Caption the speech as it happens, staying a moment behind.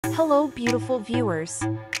Hello, beautiful viewers.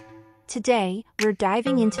 Today, we're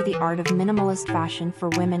diving into the art of minimalist fashion for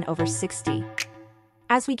women over 60.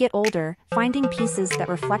 As we get older, finding pieces that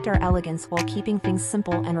reflect our elegance while keeping things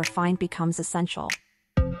simple and refined becomes essential.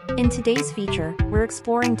 In today's feature, we're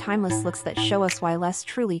exploring timeless looks that show us why less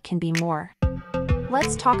truly can be more.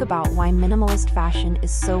 Let's talk about why minimalist fashion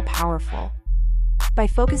is so powerful. By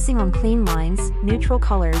focusing on clean lines, neutral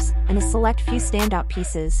colors, and a select few standout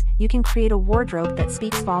pieces, you can create a wardrobe that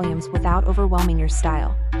speaks volumes without overwhelming your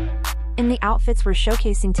style. In the outfits we're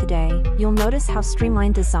showcasing today, you'll notice how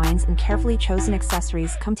streamlined designs and carefully chosen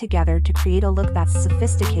accessories come together to create a look that's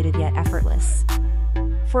sophisticated yet effortless.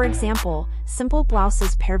 For example, simple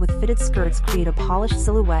blouses paired with fitted skirts create a polished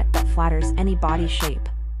silhouette that flatters any body shape.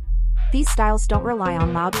 These styles don't rely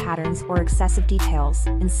on loud patterns or excessive details.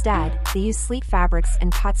 Instead, they use sleek fabrics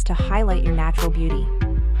and cuts to highlight your natural beauty.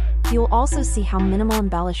 You'll also see how minimal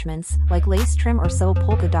embellishments, like lace trim or subtle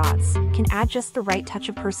polka dots, can add just the right touch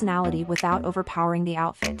of personality without overpowering the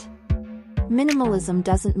outfit. Minimalism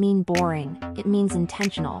doesn't mean boring, it means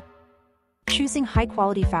intentional. Choosing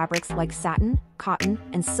high-quality fabrics like satin, cotton,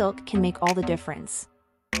 and silk can make all the difference.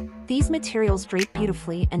 These materials drape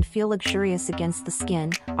beautifully and feel luxurious against the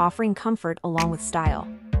skin, offering comfort along with style.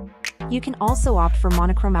 You can also opt for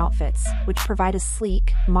monochrome outfits, which provide a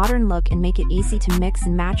sleek, modern look and make it easy to mix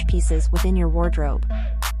and match pieces within your wardrobe.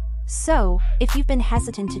 So, if you've been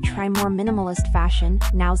hesitant to try more minimalist fashion,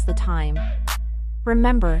 now's the time.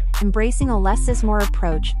 Remember, embracing a less is more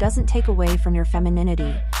approach doesn't take away from your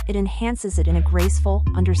femininity, it enhances it in a graceful,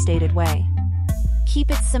 understated way.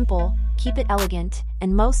 Keep it simple, keep it elegant,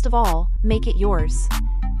 and most of all, make it yours.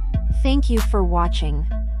 Thank you for watching.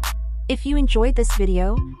 If you enjoyed this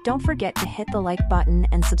video, don't forget to hit the like button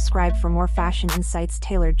and subscribe for more fashion insights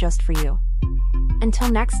tailored just for you.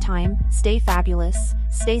 Until next time, stay fabulous,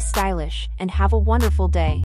 stay stylish, and have a wonderful day.